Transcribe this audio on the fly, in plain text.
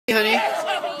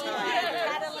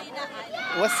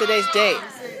What's today's date?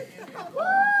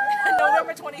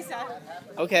 November 27th.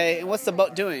 Okay, and what's the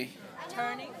boat doing?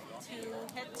 Turning to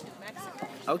head to Mexico.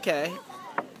 Okay.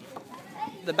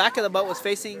 The back of the boat was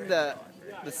facing the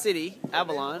city,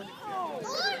 Avalon,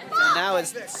 and now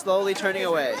it's slowly turning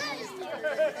away.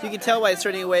 You can tell why it's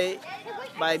turning away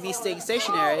by me staying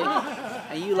stationary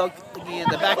and you looking in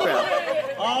the background.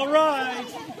 All right.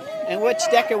 And which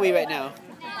deck are we right now?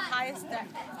 The highest deck.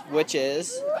 Which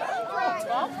is?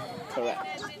 12? Correct.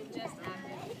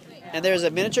 And there's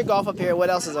a miniature golf up here. What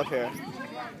else is up here?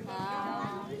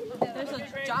 There's a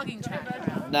jogging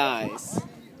track. Nice.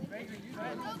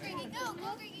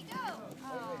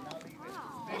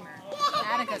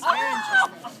 Atticus, very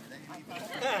interesting.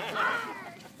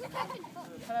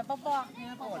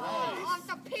 On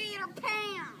the Peter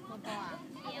Pan. No.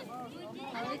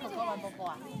 I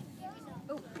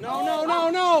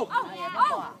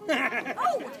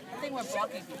think we're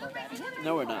blocking people there.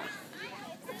 No, we're not.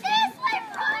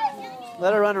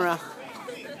 Let her run around.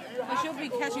 But she'll be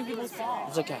catching people's balls.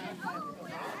 It's okay.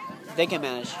 They can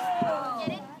manage. I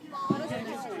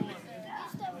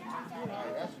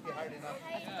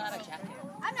forgot a jacket.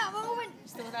 I'm not moving.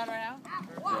 Still without right now?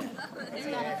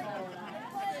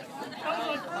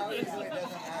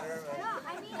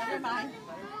 Never mind.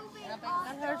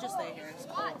 Let her just stay here. It's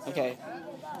cold. Okay.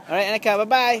 All right, Annika,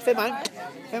 bye-bye. Feynman,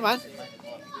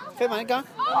 go.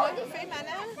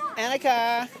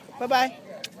 Annika, bye-bye.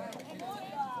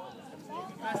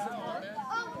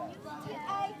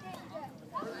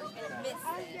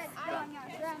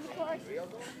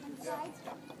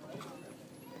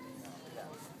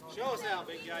 Show us now,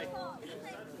 big guy.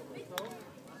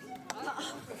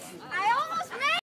 I almost made it.